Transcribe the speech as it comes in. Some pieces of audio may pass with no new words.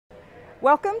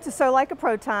Welcome to Sew Like a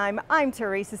Pro Time. I'm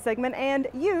Teresa Sigmund, and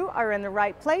you are in the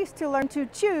right place to learn to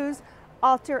choose,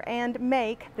 alter, and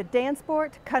make the dance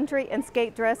sport, country, and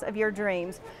skate dress of your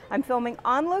dreams. I'm filming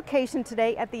on location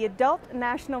today at the Adult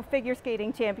National Figure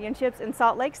Skating Championships in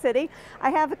Salt Lake City. I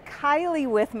have Kylie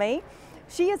with me.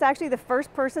 She is actually the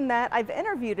first person that I've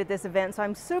interviewed at this event, so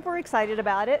I'm super excited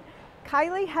about it.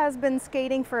 Kylie has been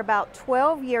skating for about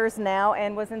 12 years now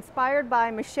and was inspired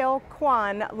by Michelle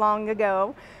Kwan long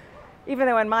ago. Even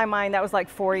though in my mind that was like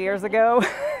 4 years ago.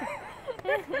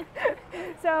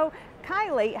 So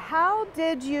Kylie, how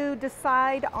did you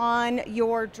decide on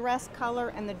your dress color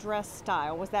and the dress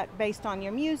style? Was that based on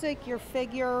your music, your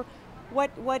figure?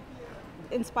 What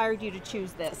inspired you to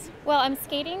choose this? Well, I'm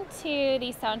skating to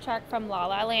the soundtrack from La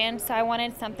La Land, so I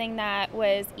wanted something that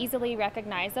was easily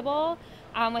recognizable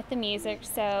with the music.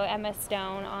 So Emma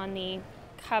Stone on the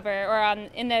cover or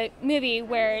in the movie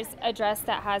wears a dress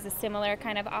that has a similar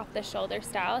kind of off the shoulder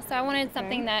style, so I wanted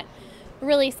something that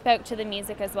really spoke to the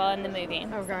music as well in the movie.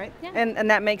 Oh, right. Yeah.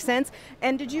 And that makes sense.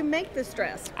 And did you make this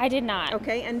dress? I did not.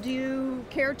 Okay, and do you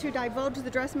care to divulge the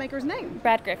dressmaker's name?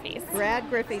 Brad Griffey's. Brad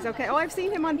Griffey's. Okay. Oh, I've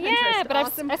seen him on Pinterest. Yeah, but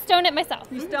awesome. I stoned it myself.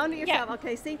 You stoned it yourself. Yeah.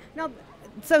 Okay, see now.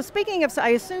 So speaking of, I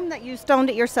assume that you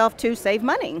stoned it yourself to save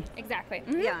money. Exactly.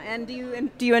 Mm-hmm. Yeah. And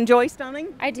do you enjoy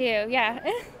stoning? I do. Yeah.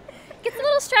 Gets a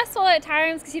little stressful at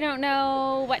times because you don't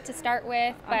know what to start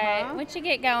with, but once you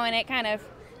get going, it kind of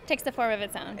takes the form of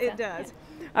its own. It does.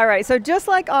 Yeah. All right, so just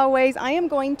like always, I am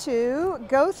going to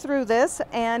go through this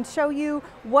and show you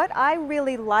what I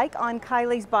really like on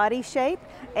Kylie's body shape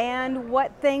and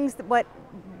what things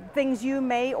you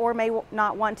may or may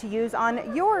not want to use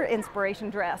on your inspiration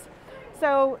dress.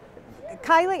 So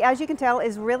Kylie, as you can tell,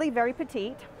 is really very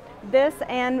petite. This,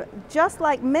 and just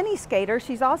like many skaters,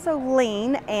 she's also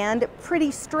lean and pretty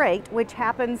straight, which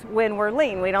happens when we're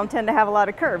lean. We don't tend to have a lot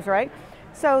of curves, right?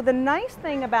 So the nice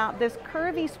thing about this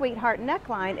curvy sweetheart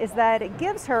neckline is that it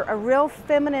gives her a real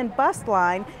feminine bust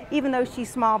line, even though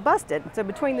she's small busted. So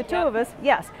between the two of us,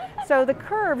 yes. So the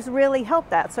curves really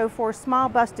help that. So for small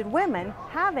busted women,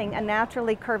 having a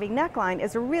naturally curvy neckline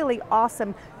is a really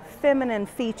awesome feminine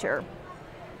feature.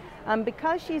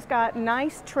 Because she's got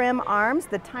nice trim arms,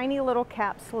 the tiny little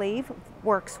cap sleeve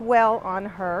works well on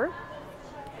her.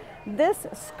 This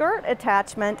skirt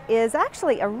attachment is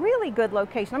actually a really good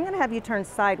location. I'm going to have you turn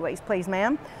sideways, please,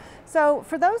 ma'am. So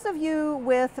for those of you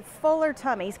with fuller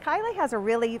tummies, Kylie has a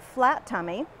really flat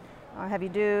tummy. I'll have you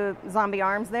do zombie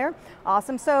arms there.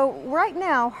 Awesome. So right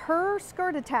now, her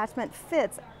skirt attachment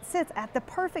sits at the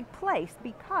perfect place,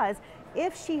 because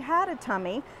if she had a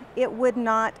tummy, it would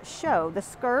not show. The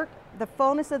skirt, the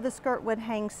fullness of the skirt would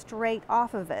hang straight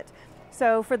off of it.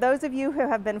 So for those of you who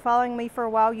have been following me for a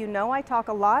while, you know I talk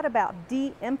a lot about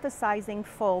de-emphasizing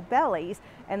full bellies,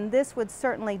 and this would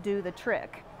certainly do the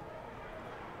trick.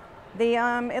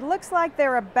 It looks like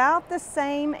they're about the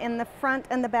same in the front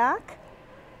and the back.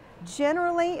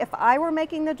 Generally, if I were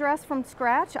making the dress from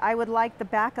scratch, I would like the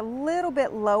back a little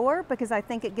bit lower because I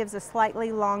think it gives a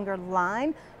slightly longer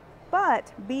line.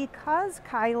 But because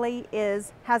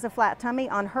Kylie has a flat tummy,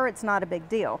 on her it's not a big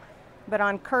deal. But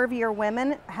on curvier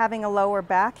women, having a lower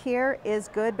back here is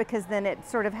good, because then it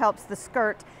sort of helps the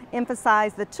skirt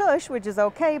emphasize the tush, which is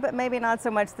okay, but maybe not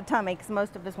so much the tummy, because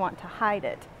most of us want to hide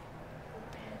it.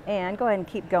 And go ahead and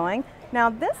keep going. Now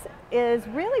this is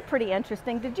really pretty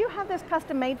interesting. Did you have this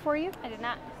custom made for you? I did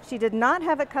not. She did not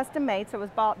have it custom made, so it was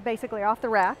bought basically off the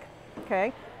rack.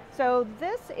 Okay. So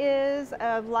this is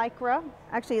a lycra.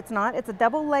 Actually, it's not. It's a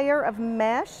double layer of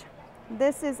mesh.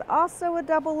 This is also a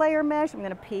double layer mesh. I'm going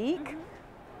to peek.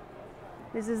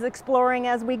 This is exploring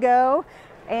as we go.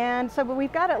 And so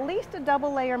we've got at least a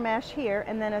double layer mesh here,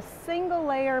 and then a single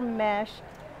layer mesh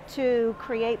to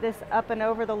create this up and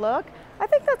over the look. I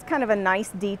think that's kind of a nice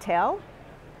detail.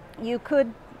 You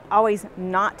could always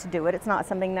not do it. It's not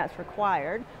something that's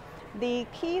required. The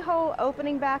keyhole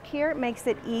opening back here makes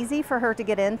it easy for her to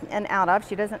get in and out of.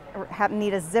 She doesn't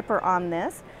need a zipper on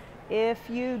this. If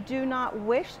you do not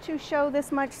wish to show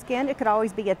this much skin, it could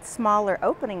always be a smaller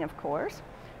opening, of course.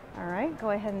 All right,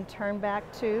 go ahead and turn back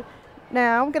to.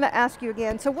 Now I'm going to ask you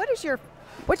again. So what's your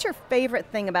favorite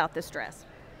thing about this dress?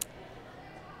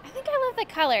 I think I love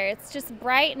the color. It's just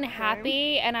bright and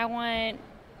happy, and I want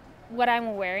what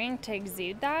I'm wearing to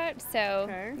exude that. So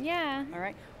yeah. All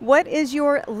right. What is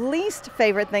your least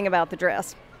favorite thing about the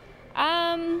dress?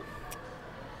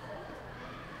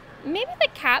 Maybe the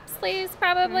cap sleeves,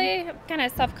 probably. I'm kind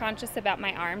of self-conscious about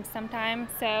my arms sometimes,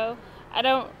 so I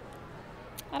don't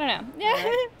I don't know. Yeah.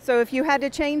 Right. So if you had to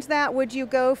change that, would you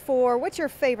go for, what's your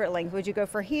favorite length? Would you go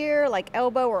for here, like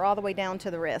elbow, or all the way down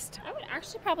to the wrist? I would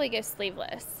actually probably go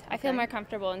sleeveless. I feel more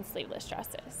comfortable in sleeveless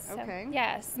dresses. So, Okay.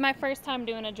 yes, it's my first time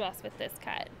doing a dress with this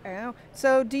cut. Oh,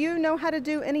 so do you know how to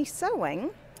do any sewing?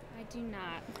 I do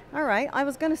not. All right, I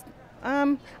was gonna,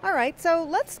 all right,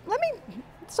 so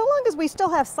so long as we still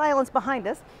have silence behind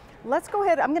us, let's go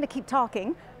ahead, I'm gonna keep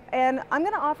talking, and I'm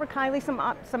gonna offer Kylie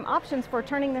some options for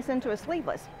turning this into a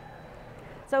sleeveless.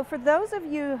 So for those of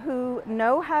you who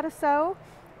know how to sew,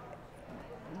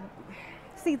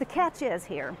 see the catch is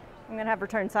here. I'm gonna have her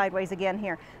turn sideways again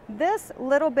here. This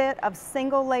little bit of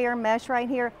single layer mesh right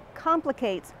here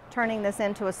complicates turning this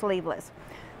into a sleeveless.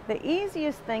 The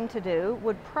easiest thing to do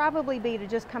would probably be to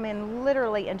just come in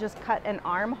literally and just cut an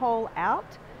armhole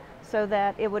out so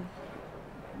that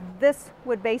this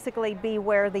would basically be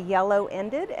where the yellow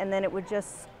ended, and then it would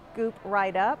just scoop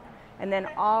right up, and then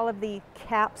all of the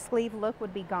cap sleeve look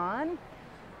would be gone.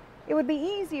 It would be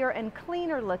easier and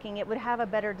cleaner looking. It would have a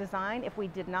better design if we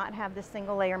did not have this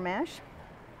single layer mesh.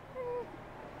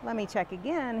 Let me check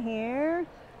again here.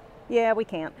 Yeah, we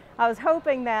can't. I was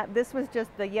hoping that this was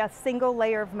just the single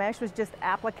layer of mesh was just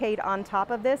appliqued on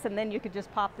top of this, and then you could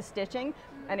just pop the stitching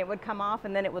and it would come off,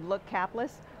 and then it would look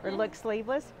capless or look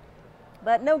sleeveless.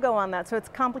 But no go on that, so it's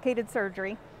complicated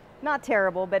surgery. Not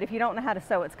terrible, but if you don't know how to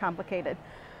sew, it's complicated.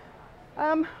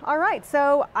 All right,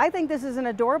 so I think this is an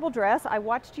adorable dress. I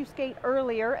watched you skate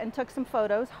earlier and took some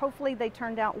photos. Hopefully they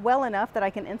turned out well enough that I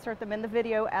can insert them in the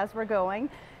video as we're going.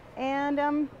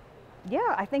 And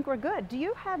yeah, I think we're good. Do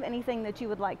you have anything that you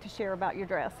would like to share about your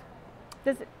dress?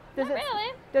 Not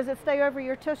really. Does it stay over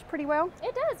your tush pretty well?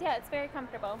 It does, yeah, it's very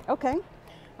comfortable. Okay.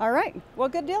 All right, well,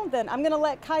 good deal then. I'm gonna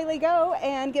let Kylie go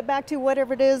and get back to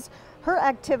whatever it is her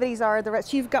activities are. The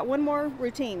rest, you've got one more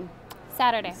routine.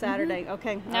 Saturday.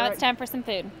 Okay. Now it's time for some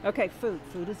food. Okay, food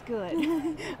is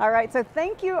good. All right, so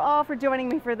thank you all for joining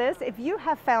me for this. If you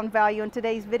have found value in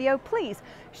today's video, please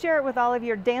share it with all of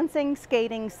your dancing,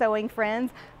 skating, sewing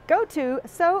friends. Go to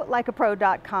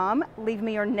sewlikeapro.com, leave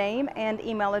me your name and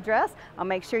email address. I'll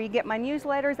make sure you get my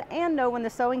newsletters and know when the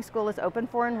sewing school is open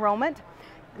for enrollment.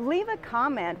 Leave a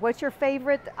comment. What's your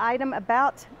favorite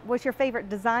what's your favorite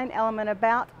design element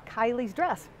about Kylie's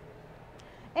dress?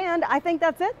 And I think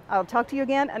that's it. I'll talk to you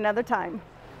again another time.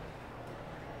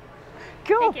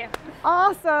 Cool. Thank you.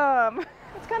 Awesome.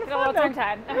 It's kind of fun.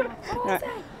 Tongue-tied.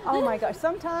 Oh my gosh.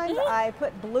 Sometimes I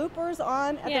put bloopers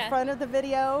on at the front of the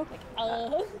video. Like,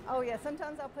 oh yeah,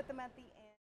 sometimes I'll put them at the end.